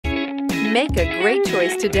Make a great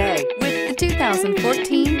choice today with the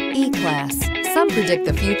 2014 E-Class. Some predict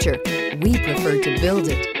the future. We prefer to build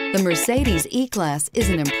it. The Mercedes E-Class is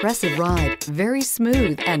an impressive ride, very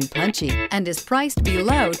smooth and punchy, and is priced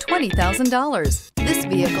below $20,000. This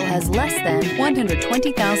vehicle has less than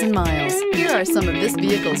 120,000 miles. Here are some of this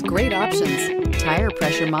vehicle's great options: tire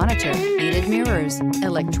pressure monitor, heated mirrors,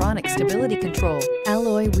 electronic stability control,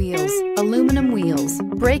 alloy wheels, aluminum wheels,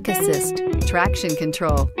 brake assist, traction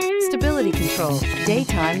control, stability control,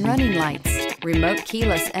 daytime running lights, remote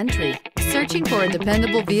keyless entry. Searching for a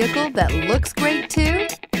dependable vehicle that looks great too?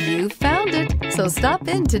 You found it, so stop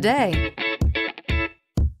in today.